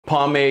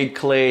Pomade,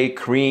 clay,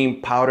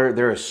 cream, powder.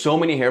 There are so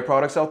many hair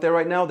products out there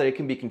right now that it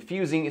can be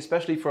confusing,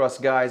 especially for us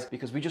guys,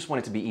 because we just want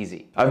it to be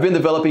easy. I've been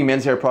developing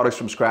men's hair products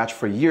from scratch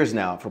for years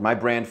now for my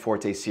brand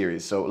Forte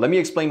series. So let me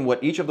explain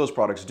what each of those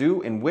products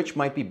do and which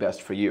might be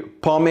best for you.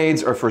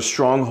 Pomades are for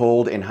strong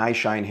hold and high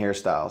shine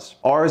hairstyles.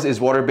 Ours is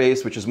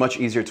water-based, which is much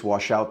easier to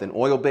wash out than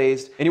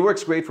oil-based, and it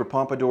works great for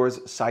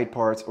pompadours, side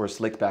parts, or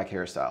slicked back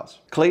hairstyles.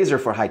 Clays are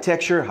for high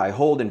texture, high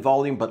hold and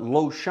volume, but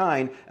low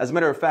shine. As a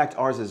matter of fact,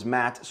 ours is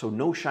matte, so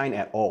no shine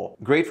at all.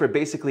 Great for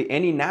basically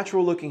any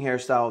natural looking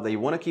hairstyle that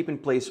you want to keep in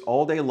place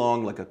all day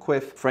long, like a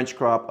quiff, French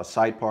crop, a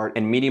side part,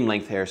 and medium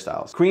length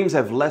hairstyles. Creams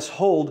have less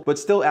hold, but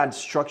still add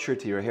structure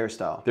to your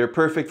hairstyle. They're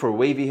perfect for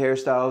wavy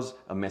hairstyles,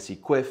 a messy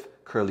quiff,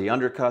 curly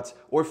undercuts,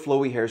 or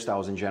flowy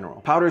hairstyles in general.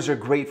 Powders are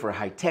great for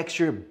high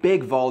texture,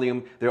 big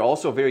volume. They're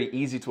also very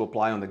easy to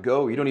apply on the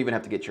go. You don't even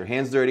have to get your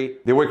hands dirty.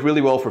 They work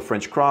really well for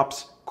French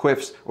crops,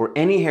 quiffs, or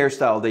any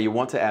hairstyle that you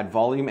want to add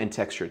volume and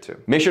texture to.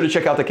 Make sure to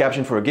check out the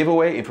caption for a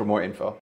giveaway and for more info.